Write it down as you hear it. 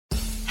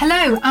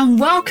Hello and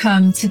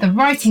welcome to the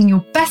Writing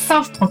Your Best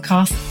Self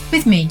podcast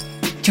with me,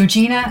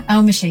 Georgina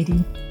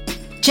El-Mashady.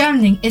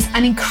 Journaling is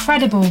an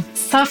incredible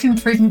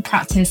self-improvement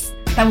practice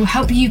that will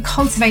help you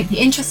cultivate the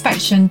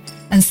introspection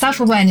and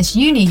self-awareness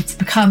you need to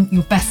become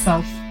your best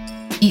self.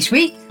 Each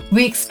week,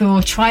 we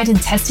explore tried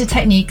and tested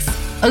techniques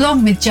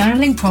along with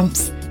journaling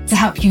prompts to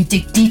help you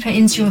dig deeper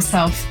into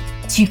yourself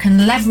so you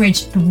can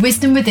leverage the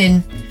wisdom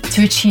within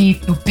to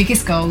achieve your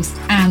biggest goals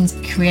and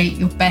create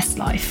your best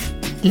life.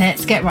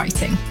 Let's get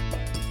writing.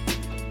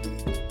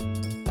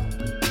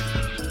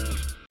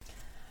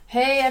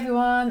 Hey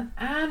everyone,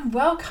 and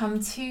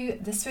welcome to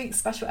this week's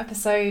special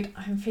episode.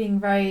 I'm feeling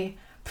very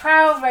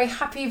proud, very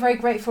happy, very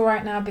grateful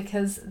right now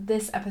because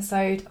this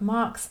episode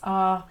marks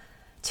our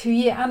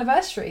 2-year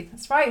anniversary.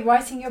 That's right,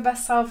 Writing Your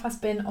Best Self has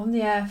been on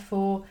the air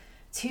for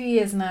 2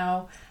 years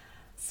now.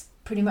 It's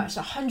pretty much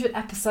 100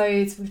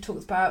 episodes. We've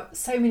talked about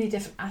so many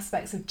different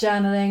aspects of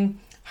journaling,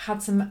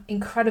 had some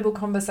incredible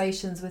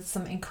conversations with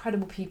some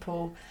incredible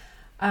people.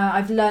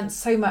 I've learned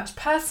so much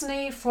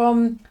personally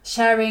from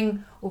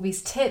sharing all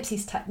these tips,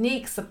 these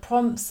techniques, the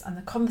prompts and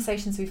the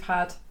conversations we've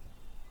had.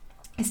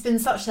 It's been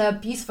such a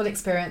beautiful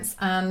experience,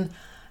 and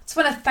I just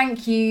want to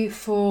thank you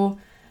for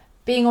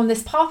being on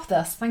this path with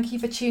us. Thank you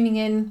for tuning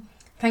in.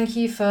 Thank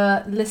you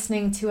for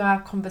listening to our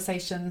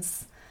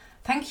conversations.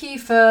 Thank you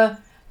for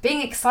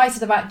being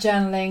excited about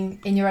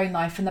journaling in your own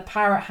life and the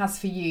power it has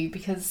for you,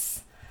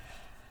 because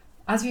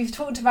as we've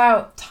talked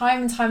about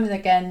time and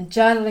again,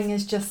 journaling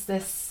is just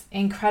this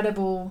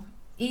incredible,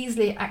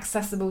 easily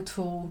accessible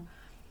tool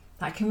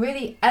that can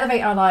really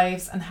elevate our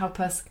lives and help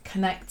us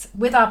connect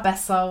with our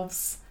best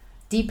selves,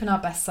 deepen our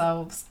best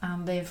selves,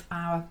 and live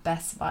our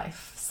best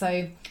life.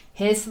 So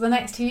here's for the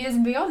next 2 years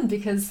and beyond,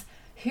 because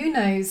who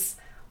knows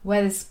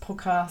where this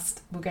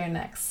podcast will go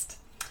next.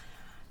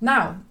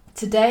 Now,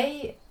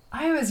 today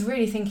I was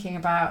really thinking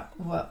about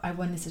what I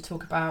wanted to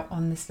talk about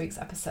on this week's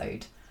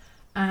episode,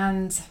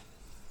 and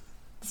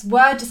this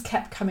word just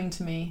kept coming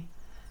to me: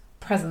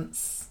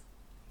 presence.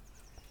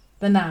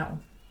 The now.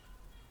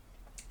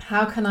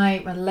 How can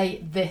I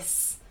relate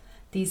these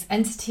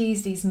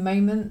entities, these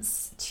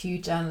moments to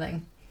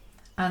journaling?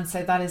 And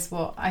so that is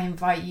what I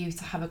invite you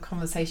to have a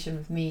conversation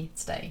with me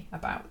today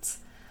about.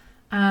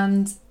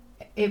 And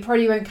it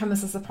probably won't come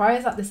as a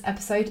surprise that this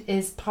episode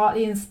is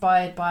partly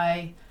inspired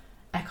by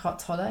Eckhart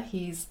Tolle.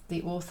 He's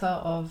the author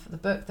of the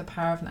book, The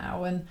Power of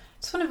Now. And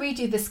I just want to read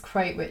you this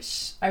quote,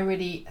 which I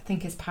really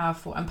think is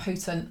powerful and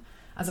potent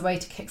as a way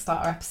to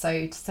kickstart our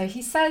episode. So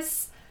he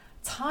says,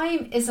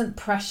 "Time isn't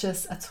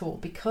precious at all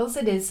because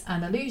it is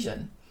an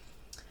illusion.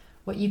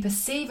 What you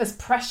perceive as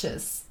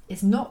precious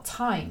is not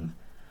time,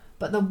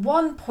 but the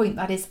one point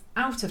that is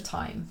out of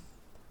time,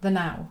 the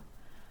now.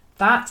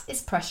 That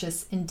is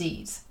precious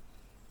indeed.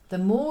 The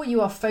more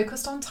you are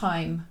focused on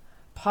time,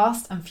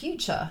 past and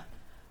future,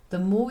 the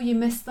more you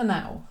miss the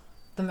now,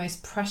 the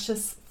most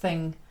precious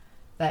thing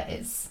there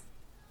is."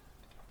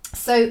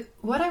 So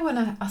what I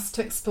want us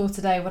to explore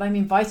today, what I'm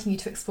inviting you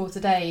to explore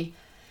today,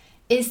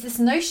 is this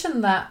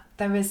notion that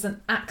there is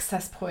an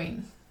access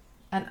point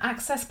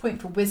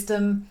for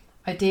wisdom,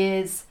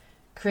 ideas,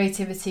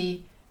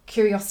 creativity,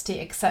 curiosity,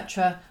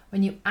 etc.,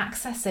 when you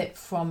access it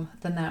from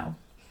the now.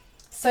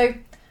 So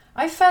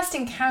I first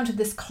encountered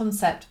this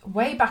concept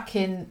way back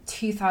in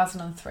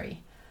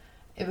 2003.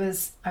 I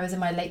was in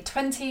my late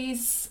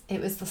 20s,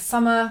 it was the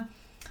summer,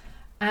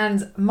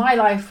 and my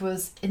life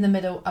was in the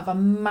middle of a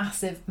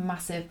massive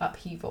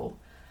upheaval.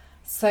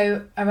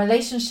 So a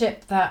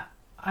relationship that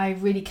I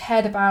really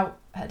cared about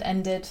had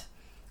ended.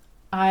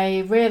 I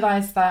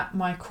realised that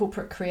my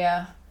corporate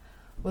career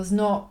was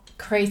not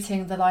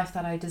creating the life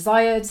that I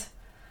desired,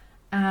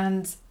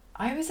 and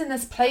I was in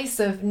this place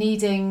of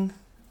needing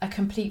a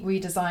complete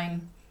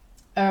redesign,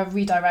 a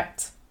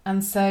redirect.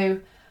 And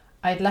so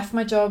I'd left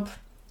my job,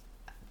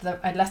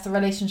 I'd left the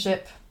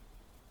relationship,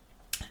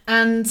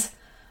 and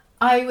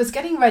I was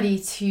getting ready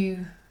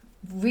to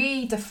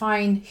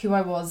redefine who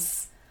I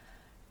was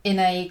in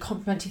a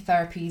complementary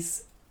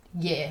therapies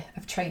year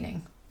of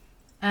training.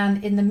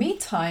 And in the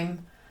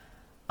meantime,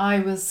 I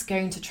was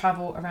going to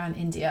travel around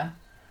India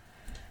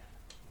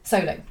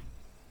solo.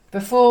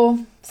 Before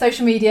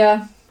social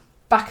media,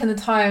 back in the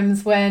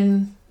times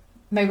when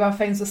mobile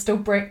phones were still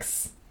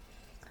bricks,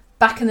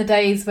 back in the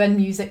days when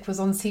music was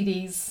on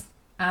CDs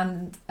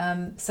and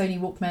Sony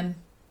Walkman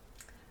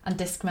and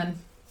Discman.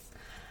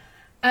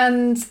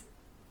 And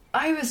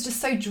I was just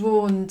so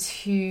drawn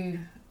to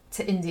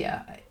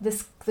India.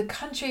 The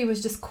country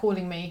was just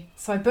calling me.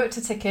 So I booked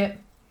a ticket.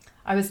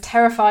 I was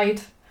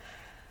terrified.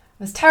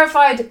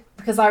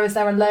 Because I was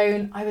there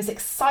alone. I was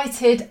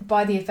excited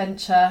by the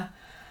adventure.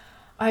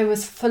 I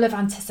was full of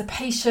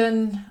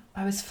anticipation.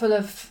 I was full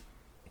of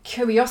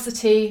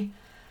curiosity.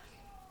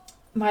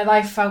 My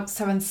life felt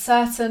so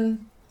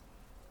uncertain.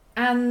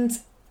 And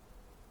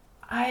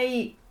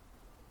I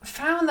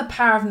found The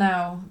Power of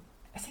Now.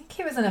 I think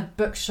it was in a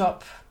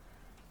bookshop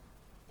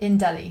in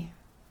Delhi.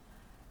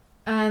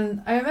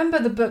 And I remember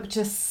the book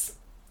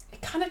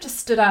it kind of just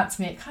stood out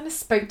to me. It kind of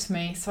spoke to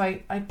me. So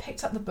I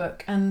picked up the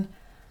book and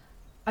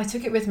I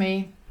took it with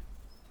me,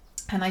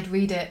 and I'd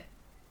read it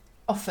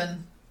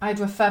often. I'd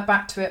refer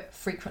back to it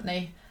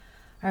frequently.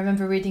 I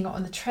remember reading it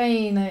on the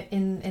train,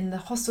 in the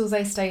hostels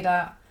I stayed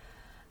at.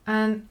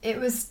 And it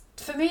was,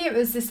 for me, it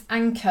was this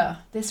anchor,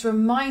 this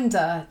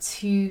reminder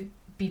to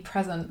be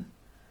present,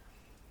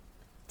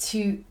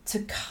 to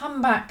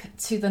come back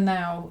to the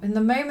now. In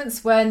the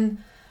moments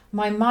when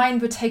my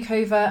mind would take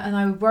over and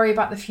I would worry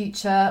about the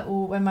future,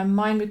 or when my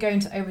mind would go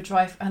into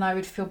overdrive and I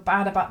would feel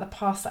bad about the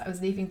past that I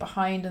was leaving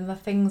behind and the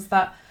things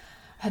that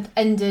had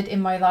ended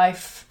in my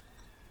life,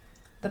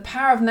 the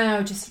power of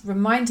now just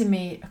reminded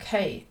me,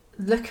 okay,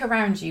 look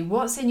around you.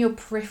 What's in your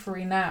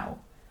periphery now?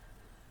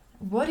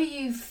 What are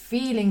you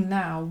feeling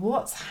now?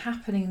 What's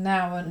happening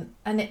now?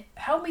 And it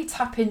helped me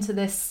tap into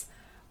this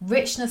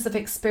richness of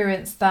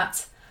experience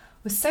that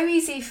was so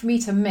easy for me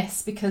to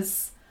miss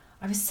because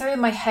I was so in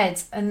my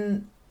head,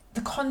 and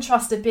the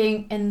contrast of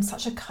being in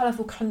such a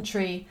colourful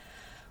country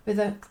with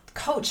a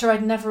culture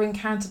I'd never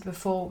encountered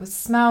before, with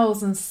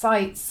smells and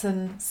sights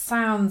and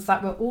sounds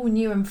that were all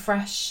new and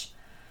fresh.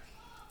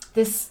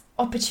 This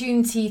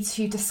opportunity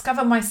to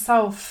discover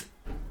myself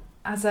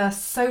as a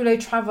solo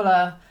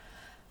traveller,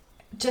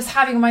 just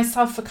having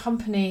myself for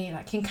company,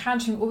 like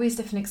encountering all these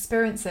different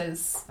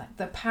experiences. Like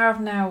the power of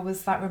now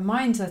was that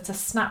reminder to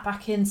snap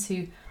back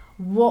into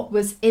what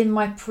was in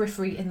my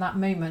periphery in that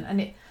moment.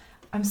 And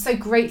I'm so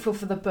grateful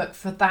for the book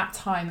for that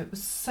time. It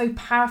was so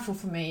powerful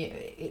for me.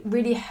 It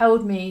really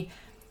held me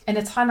in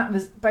a time that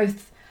was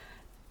both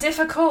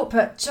difficult,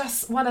 but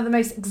just one of the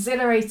most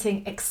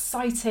exhilarating,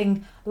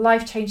 exciting,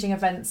 life-changing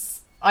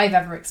events I've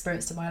ever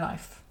experienced in my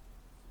life.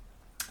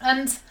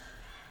 And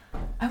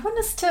I want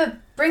us to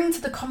bring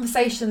to the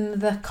conversation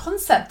the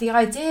concept, the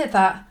idea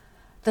that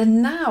the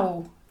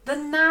now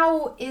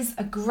is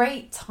a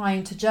great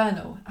time to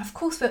journal. Of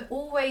course, we're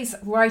always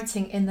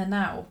writing in the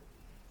now.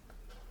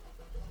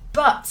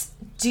 But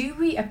do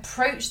we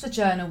approach the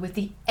journal with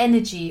the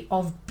energy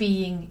of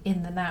being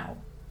in the now?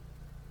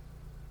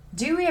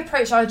 Do we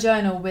approach our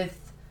journal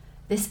with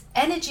this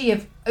energy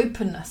of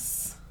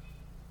openness,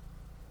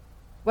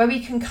 where we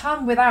can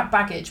come without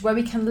baggage, where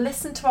we can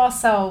listen to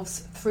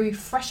ourselves through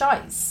fresh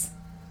eyes?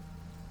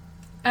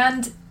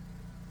 And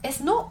it's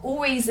not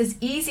always as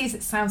easy as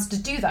it sounds to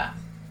do that,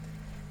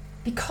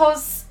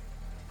 because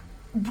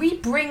we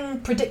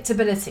bring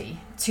predictability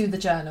to the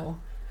journal.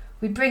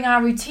 We bring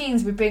our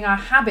routines, we bring our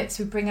habits,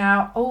 we bring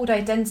our old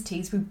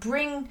identities, we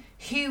bring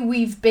who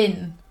we've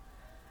been.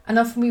 And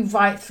often we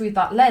write through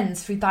that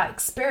lens, through that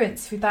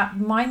experience, through that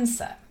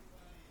mindset.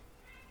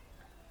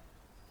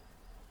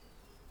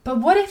 But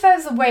what if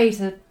there's a way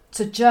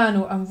to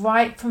journal and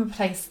write from a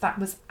place that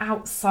was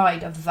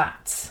outside of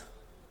that?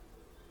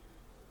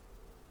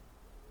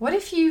 What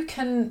if you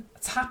can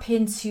tap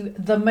into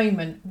the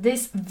moment,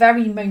 this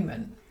very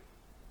moment?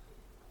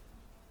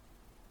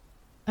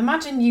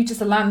 Imagine you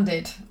just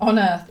landed on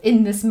Earth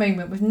in this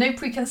moment with no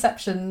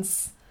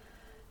preconceptions,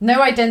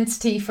 no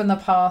identity from the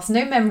past,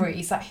 no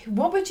memories. Like,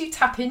 what would you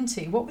tap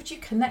into? What would you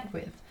connect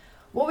with?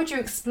 What would you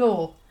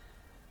explore?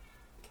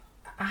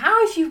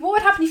 What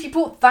would happen if you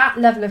brought that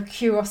level of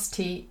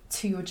curiosity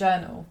to your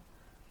journal?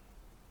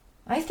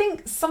 I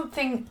think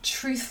something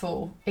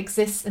truthful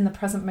exists in the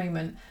present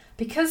moment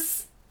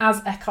because,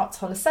 as Eckhart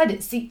Tolle said,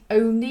 it's the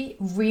only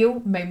real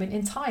moment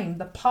in time.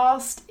 The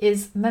past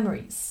is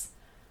memories.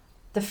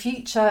 The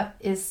future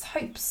is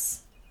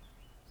hopes.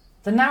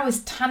 The now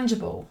is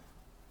tangible.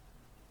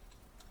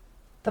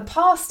 The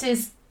past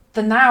is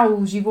the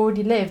nows you've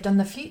already lived, and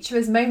the future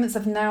is moments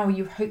of now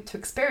you hope to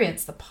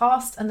experience. The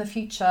past and the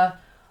future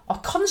are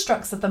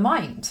constructs of the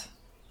mind.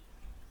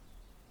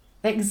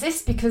 They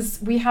exist because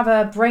we have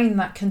a brain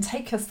that can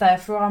take us there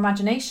through our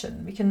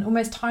imagination. We can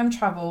almost time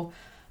travel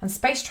and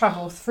space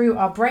travel through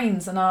our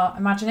brains and our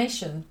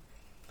imagination.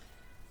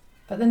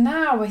 But the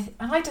now,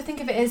 I like to think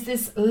of it as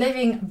this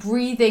living,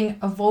 breathing,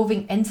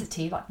 evolving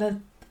entity. Like the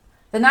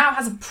now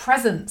has a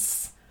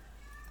presence,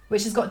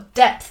 which has got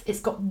depth, it's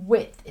got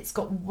width, it's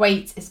got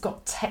weight, it's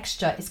got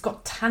texture, it's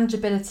got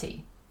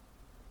tangibility.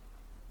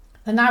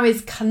 The now is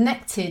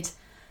connected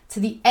to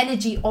the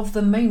energy of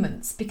the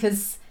moments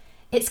because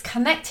it's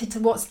connected to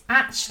what's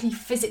actually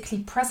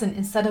physically present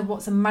instead of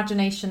what's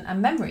imagination and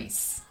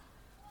memories.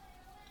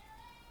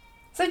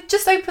 So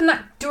just open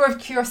that door of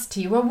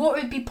curiosity. Well, what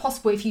would be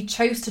possible if you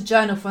chose to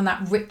journal from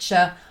that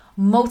richer,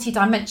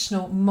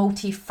 multi-dimensional,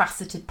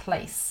 multifaceted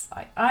place?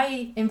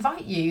 I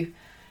invite you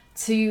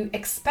to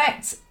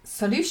expect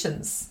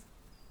solutions,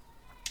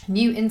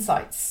 new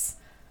insights,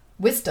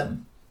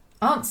 wisdom,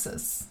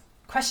 answers,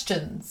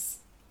 questions,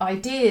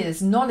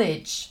 ideas,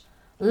 knowledge,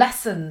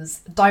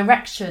 lessons,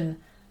 direction,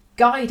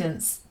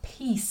 guidance,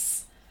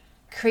 peace,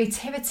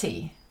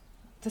 creativity.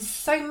 There's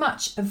so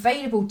much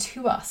available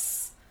to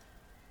us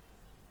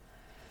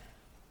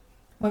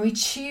when we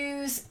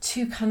choose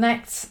to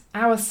connect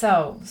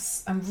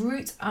ourselves and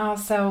root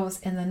ourselves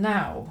in the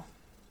now.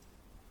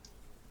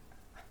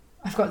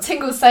 I've got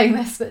tingles saying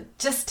this, but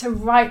just to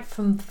write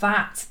from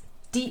that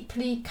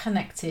deeply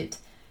connected,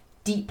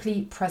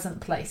 deeply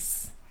present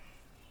place.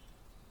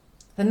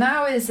 The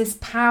now is this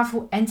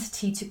powerful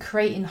entity to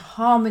create in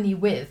harmony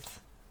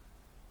with.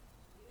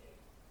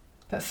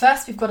 But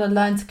first we've got to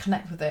learn to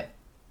connect with it,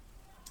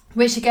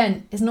 which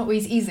again is not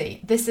always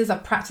easy. This is a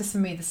practice for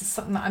me. This is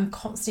something that I'm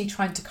constantly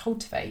trying to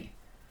cultivate.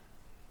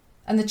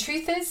 And the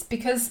truth is,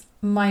 because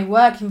my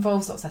work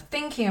involves lots of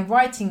thinking and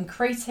writing and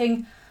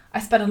creating, I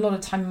spend a lot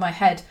of time in my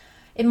head.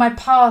 In my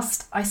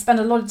past, I spent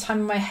a lot of time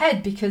in my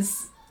head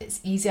because it's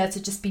easier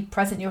to just be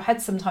present in your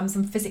head sometimes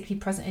than physically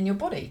present in your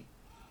body.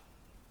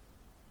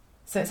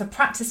 So it's a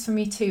practice for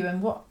me too.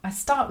 And what I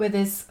start with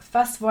is,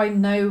 first of all, I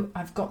know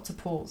I've got to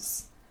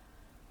pause.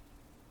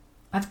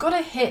 I've got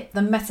to hit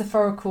the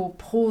metaphorical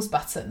pause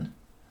button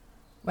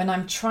when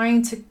I'm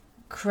trying to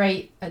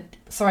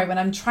when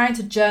I'm trying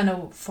to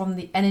journal from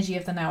the energy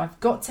of the now. I've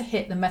got to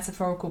hit the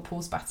metaphorical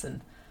pause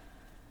button.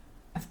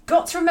 I've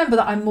got to remember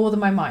that I'm more than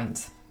my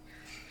mind.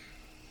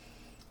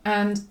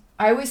 And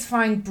I always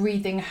find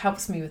breathing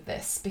helps me with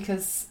this,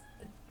 because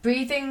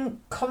breathing,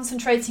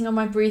 concentrating on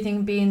my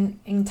breathing, being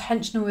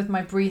intentional with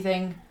my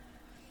breathing,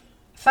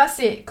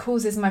 firstly, it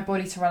causes my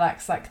body to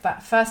relax. Like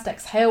that first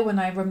exhale, when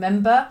I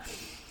remember,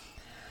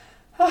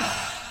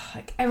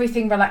 like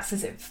everything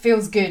relaxes, it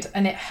feels good,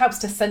 and it helps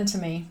to center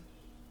me.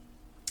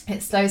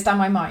 It slows down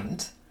my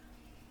mind,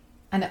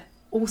 and it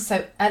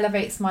also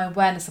elevates my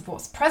awareness of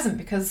what's present,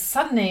 because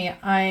suddenly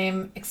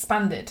I'm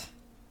expanded.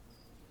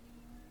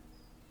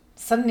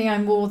 Suddenly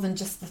I'm more than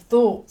just the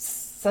thoughts.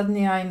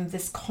 Suddenly I'm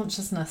this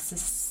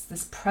consciousness,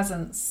 this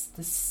presence,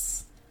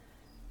 this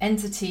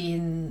entity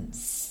in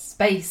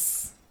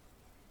space.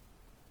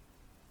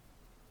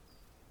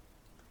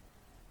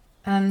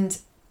 And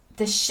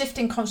this shift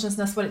in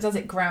consciousness, what it does,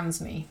 it grounds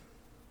me.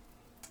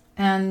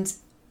 And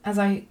as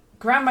I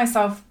ground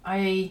myself,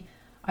 I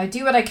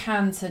do what I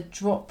can to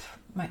drop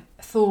my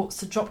thoughts,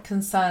 to drop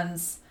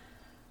concerns,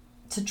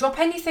 to drop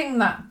anything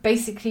that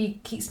basically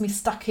keeps me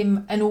stuck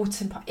in an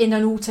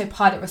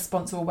autopilot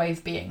response or way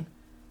of being.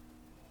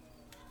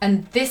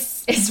 And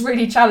this is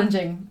really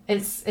challenging.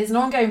 It's an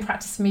ongoing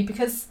practice for me,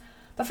 because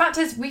the fact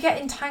is we get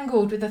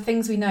entangled with the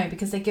things we know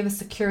because they give us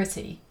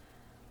security.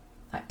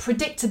 Like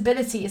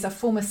predictability is a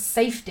form of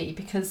safety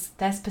because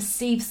there's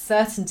perceived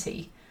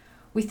certainty.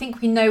 We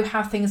think we know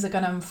how things are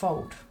going to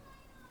unfold.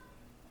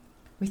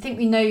 We think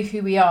we know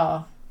who we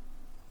are.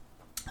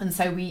 And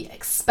so we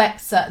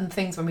expect certain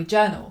things when we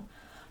journal.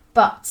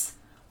 But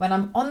when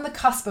I'm on the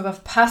cusp of a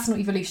personal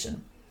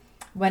evolution,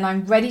 when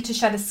I'm ready to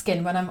shed a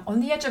skin, when I'm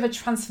on the edge of a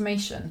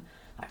transformation,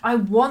 I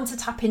want to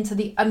tap into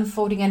the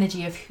unfolding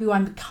energy of who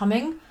I'm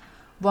becoming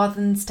rather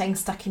than staying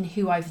stuck in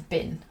who I've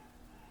been.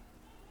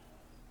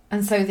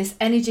 And so this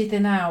energy of the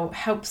now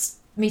helps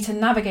me to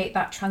navigate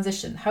that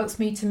transition, helps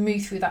me to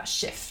move through that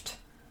shift.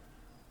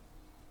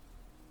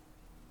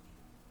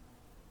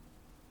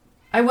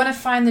 I want to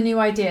find the new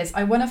ideas.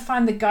 I want to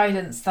find the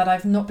guidance that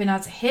I've not been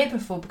able to hear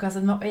before because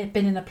I've not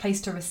been in a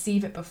place to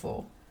receive it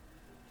before.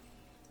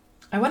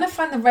 I want to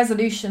find the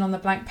resolution on the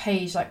blank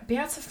page, like be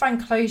able to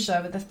find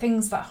closure with the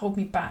things that hold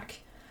me back.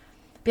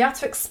 Be able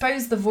to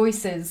expose the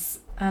voices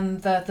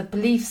and the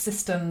belief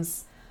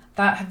systems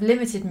that have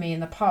limited me in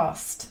the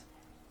past.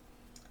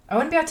 I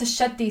want to be able to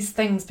shed these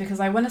things because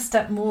I want to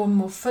step more and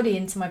more fully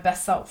into my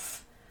best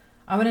self.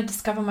 I want to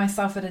discover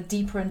myself at a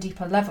deeper and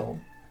deeper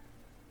level.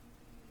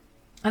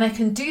 And I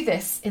can do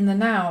this in the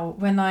now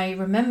when I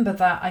remember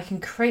that I can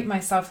create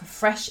myself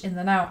afresh in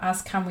the now,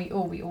 as can we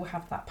all. We all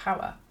have that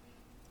power.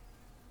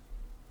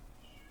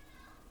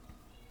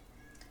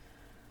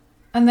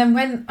 And then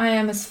when I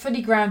am as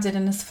fully grounded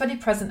and as fully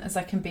present as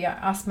I can be, I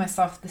ask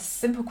myself this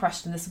simple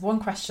question, this one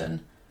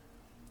question.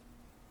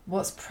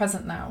 What's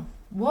present now?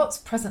 What's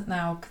present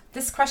now?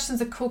 This question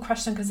is a cool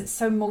question because it's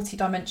so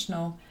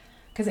multidimensional.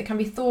 Because it can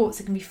be thoughts,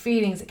 it can be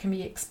feelings, it can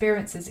be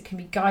experiences, it can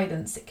be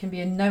guidance, it can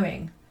be a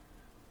knowing.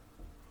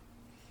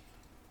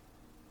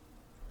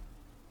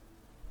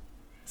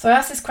 So I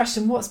ask this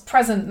question, what's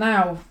present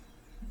now?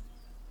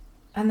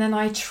 And then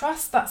I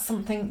trust that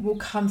something will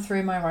come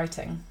through my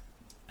writing.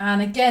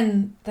 And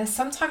again, there's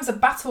sometimes a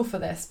battle for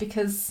this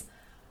because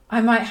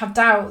I might have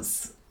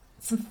doubts,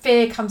 some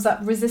fear comes up,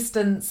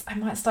 resistance, I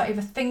might start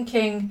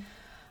overthinking,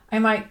 I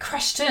might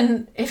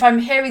question if I'm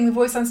hearing the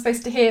voice I'm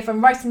supposed to hear, if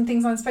I'm writing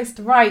things I'm supposed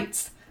to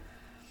write,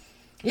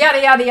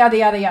 yada, yada, yada,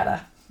 yada,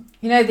 yada.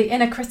 You know, the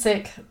inner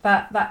critic,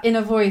 that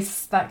inner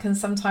voice that can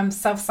sometimes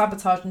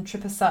self-sabotage and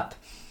trip us up.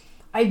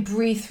 I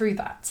breathe through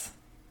that.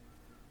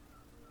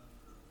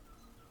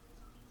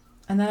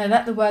 And then I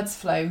let the words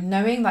flow,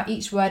 knowing that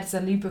each word is a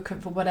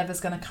lubricant for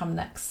whatever's going to come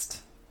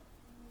next.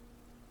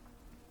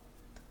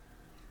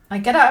 I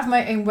get out of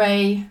my own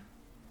way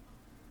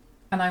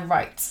and I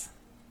write.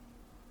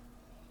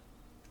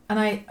 And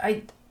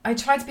I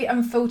try to be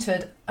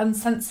unfiltered,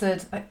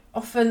 uncensored.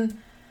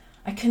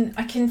 I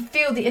can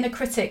feel the inner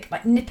critic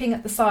like nipping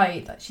at the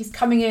side, like she's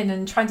coming in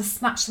and trying to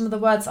snatch some of the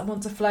words I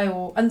want to flow,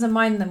 or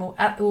undermine them,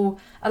 or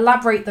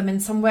elaborate them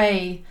in some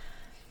way.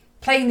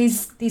 Playing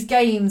these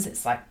games,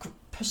 it's like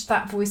push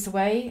that voice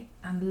away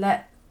and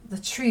let the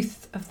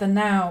truth of the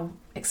now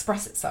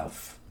express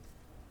itself.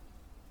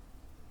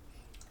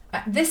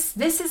 This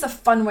is a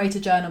fun way to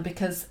journal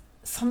because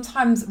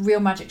sometimes real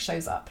magic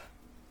shows up.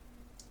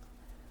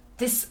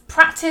 This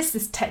practice,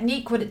 this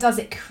technique, what it does,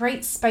 it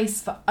creates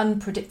space for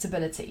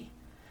unpredictability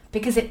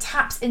because it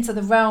taps into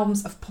the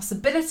realms of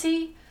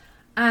possibility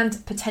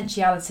and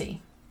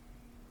potentiality.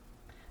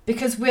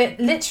 Because we're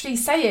literally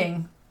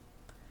saying,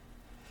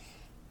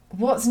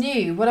 what's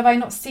new? What have I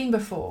not seen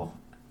before?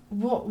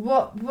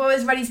 What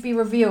is ready to be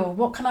revealed?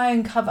 What can I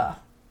uncover?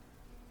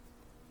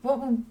 What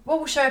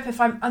will show up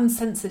if I'm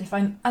uncensored, if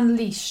I'm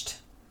unleashed?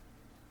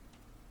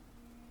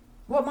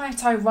 What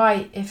might I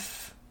write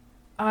if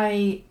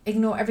I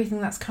ignore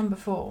everything that's come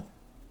before?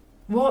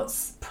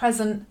 What's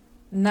present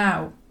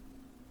now?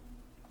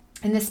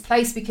 In this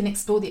place, we can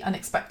explore the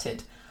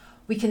unexpected.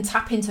 We can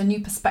tap into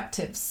new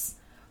perspectives.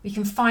 We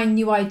can find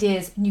new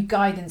ideas, new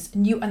guidance,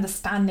 new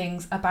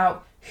understandings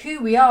about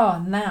who we are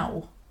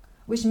now,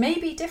 which may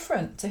be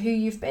different to who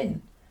you've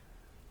been.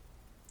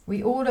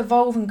 We all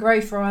evolve and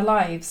grow through our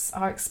lives.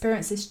 Our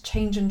experiences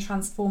change and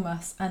transform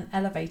us and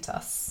elevate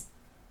us.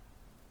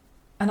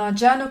 And our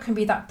journal can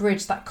be that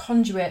bridge, that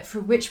conduit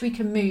through which we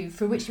can move,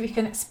 through which we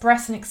can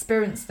express and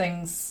experience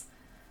things,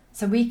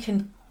 so we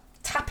can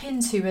tap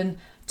into and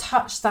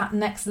touch that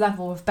next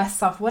level of best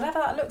self, whatever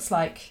that looks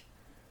like.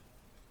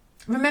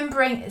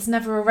 Remembering it's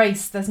never a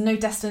race, there's no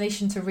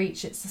destination to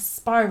reach. It's a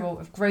spiral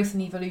of growth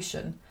and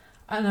evolution,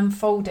 an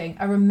unfolding,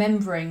 a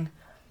remembering,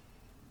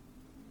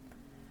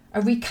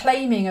 a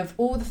reclaiming of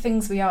all the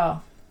things we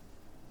are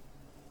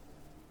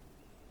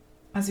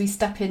as we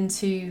step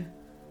into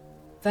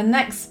the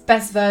next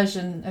best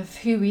version of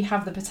who we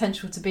have the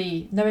potential to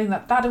be, knowing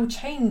that that'll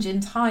change in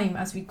time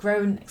as we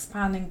grow and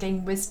expand and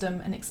gain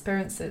wisdom and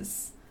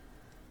experiences.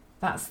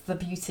 That's the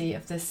beauty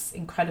of this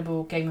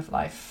incredible game of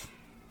life.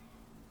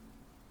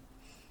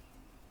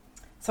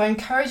 So I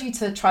encourage you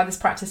to try this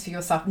practice for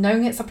yourself,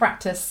 knowing it's a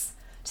practice.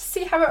 Just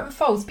see how it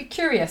unfolds. Be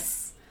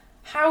curious.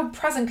 How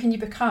present can you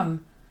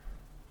become?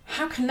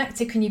 How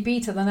connected can you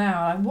be to the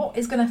now? And what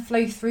is going to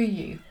flow through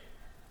you?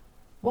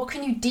 What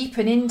can you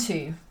deepen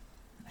into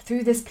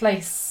through this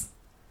place?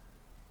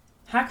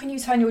 How can you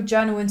turn your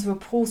journal into a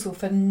portal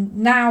for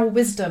now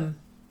wisdom?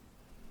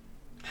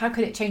 How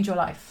could it change your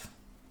life?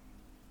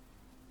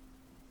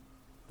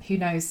 Who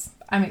knows?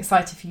 I'm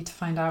excited for you to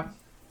find out.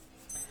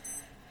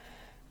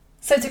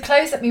 So to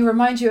close, let me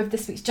remind you of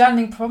this week's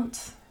journaling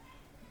prompt.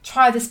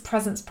 Try this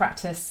presence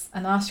practice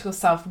and ask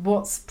yourself,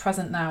 what's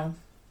present now?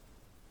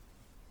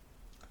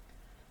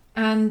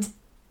 And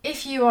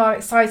if you are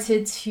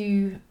excited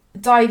to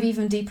dive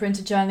even deeper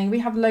into journaling, we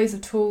have loads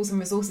of tools and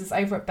resources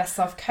over at Best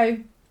Self Co.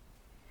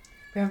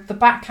 We have the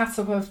back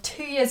catalogue of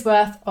 2 years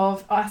worth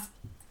of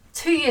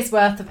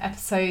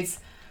episodes,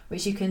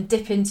 which you can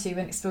dip into and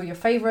explore your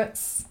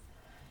favourites.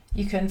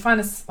 You can find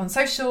us on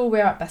social.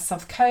 We're at Best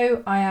Self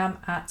Co. I am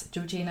at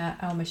Georgina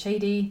El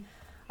Mashady.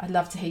 I'd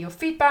love to hear your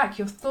feedback,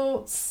 your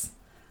thoughts,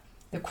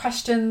 your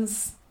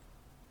questions.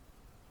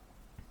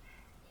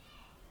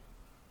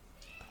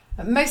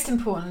 But most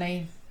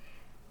importantly,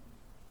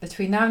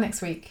 between now and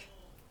next week,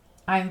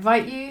 I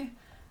invite you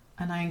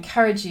and I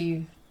encourage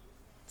you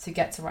to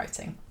get to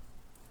writing.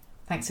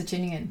 Thanks for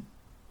tuning in.